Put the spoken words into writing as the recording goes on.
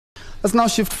Let's now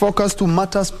shift focus to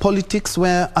matters politics,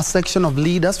 where a section of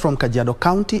leaders from Kajiado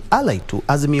County, allied to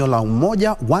Azimio la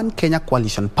Umoja, One Kenya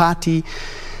coalition party,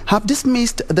 have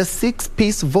dismissed the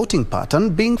six-piece voting pattern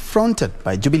being fronted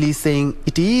by Jubilee, saying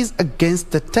it is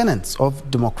against the tenets of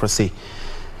democracy.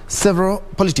 Several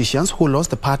politicians who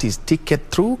lost the party's ticket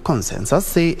through consensus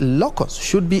say locals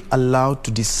should be allowed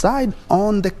to decide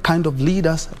on the kind of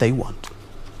leaders they want.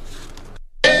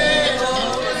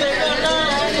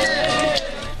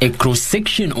 A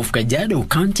cross-section of Kajiado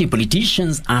County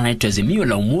politicians allied to Azimio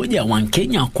la Umoja, One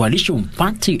Kenya coalition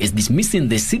party is dismissing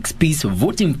the six-piece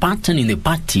voting pattern in the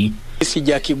party.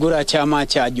 Sijakigura chama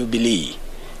cha Jubilee.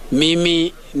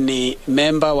 Mimi ni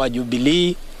member wa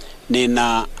Jubilee,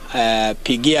 nina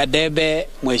pigia debe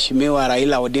Mheshimiwa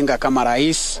Raila Odinga kama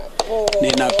rais,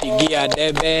 ninapigia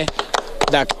debe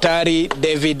Daktari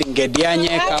David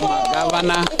Ngedianye kama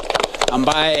governor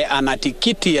ambaye ana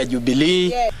tikiti ya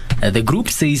Jubilee. The group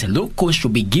says locals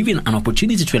should be given an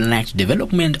opportunity to elect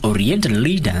development-oriented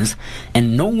leaders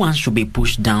and no one should be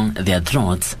pushed down their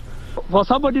throats. For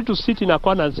somebody to sit in a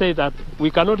corner and say that we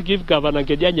cannot give Governor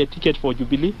Ngedianye a ticket for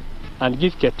Jubilee and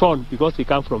give Keton because he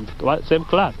comes from the same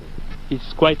class,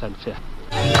 it's quite unfair.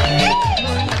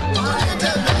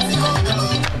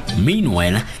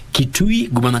 Meanwhile, Kitui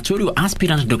gubernatorial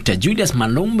aspirant Dr. Julius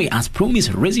Malombe has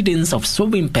promised residents of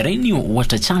solving perennial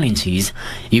water challenges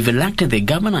if elected the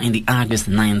governor in the August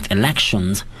 9th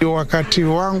elections. Wakati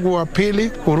wangu wa pili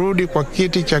kurudi kwa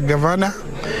kiti cha gavana,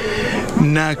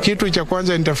 na kitu cha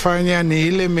kwanza nitafanya ni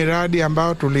ile miradi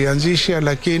ambayo tulianzisha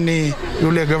lakini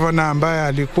yule gavana ambaye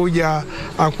alikuja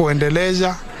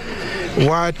hakuendeleza.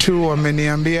 Watu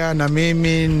wameniambia na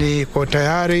mimi niko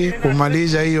tayari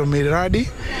kumaliza hiyo miradi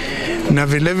na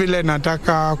vile vile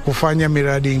nataka kufanya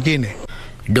miradi ingine.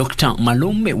 Dr.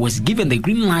 Malombe was given the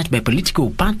green light by political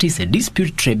parties a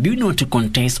dispute tribunal to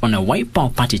contest on a Wiper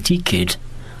party ticket.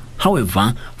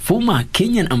 However, former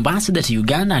Kenyan ambassador to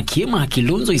Uganda, Kiema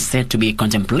Kilonzo, is said to be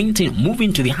contemplating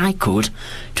moving to the High Court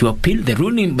to appeal the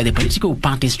ruling by the political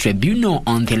parties tribunal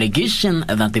on the allegation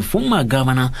that the former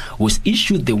governor was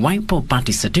issued the Wiper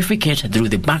party certificate through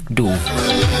the back door.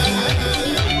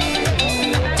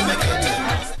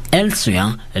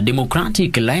 Elsewhere, the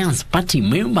Democratic Alliance Party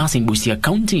members in Busia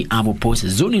County have opposed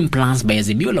zoning plans by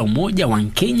Azimio la Umoja,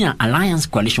 One Kenya Alliance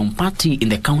coalition party in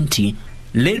the county,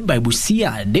 led by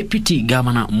Busia Deputy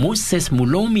Governor Moses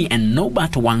Mulomi and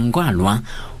Norbert Wangwalwa,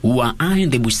 who are eyeing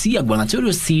the Busia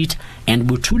gubernatorial seat and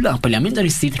Butula parliamentary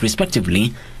seat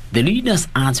respectively. The leaders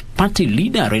asked party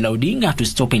leader Raila Odinga to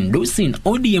stop endorsing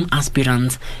ODM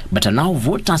aspirants but allow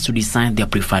voters to decide their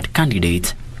preferred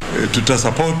candidate. To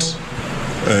support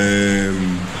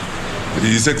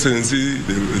His Excellency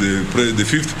the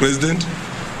fifth president,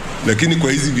 lakini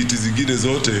kwa hizi viti zingine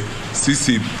zote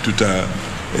sisi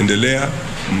tutaendelea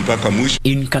mpaka mwisho.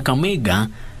 In Kakamega,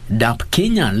 DAP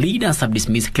Kenya leaders have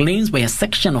dismissed claims by a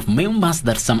section of members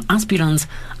that some aspirants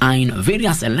are in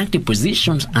various elected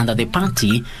positions under the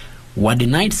party were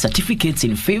denied certificates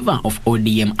in favor of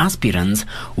ODM aspirants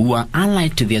who are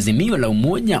allied to the Azimio la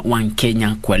Umoja, One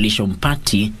Kenya coalition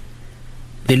party.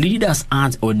 The leaders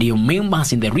urged ODM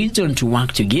members in the region to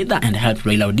work together and help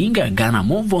Raila Odinga garner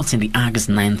more votes in the August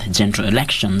 9th general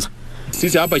elections.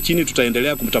 Sisi hapa chini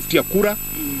tutaendelea kumtafutia kura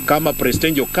kama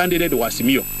presidential candidate wa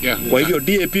Azimio. Kwa hivyo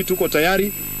DAP tuko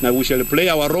tayari na we shall play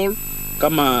our role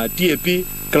kama DAP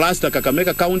cluster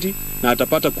Kakamega County, na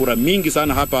atapata kura mingi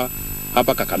sana hapa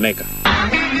Kakamega.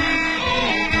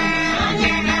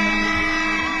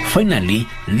 Finally,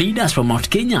 leaders from Mount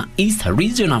Kenya East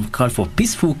region have called for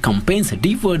peaceful campaigns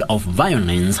devoid of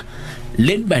violence.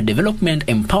 Led by Development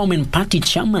Empowerment Party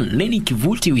Chairman Lenny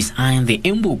Kivuti, who is eyeing the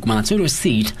Embu gubernatorial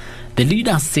seat, the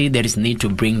leaders say there is need to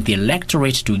bring the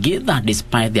electorate together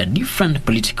despite their different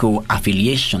political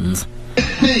affiliations. The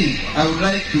thing I would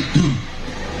like to do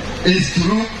is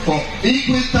to look for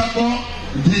equitable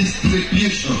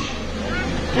distribution.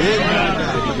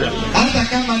 Hata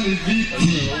kama ni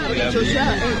viti,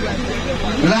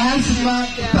 lazima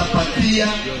tutapatia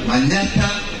Manyata,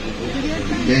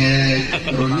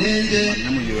 Ronyeje,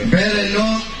 Mbele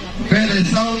North, Mbele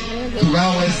South,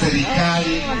 tugawe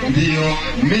serikali, ndio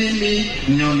mimi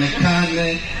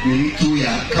nionekane ni mtu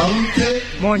ya county.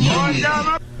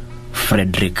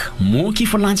 Frederick Moki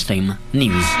for Lunchtime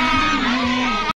News.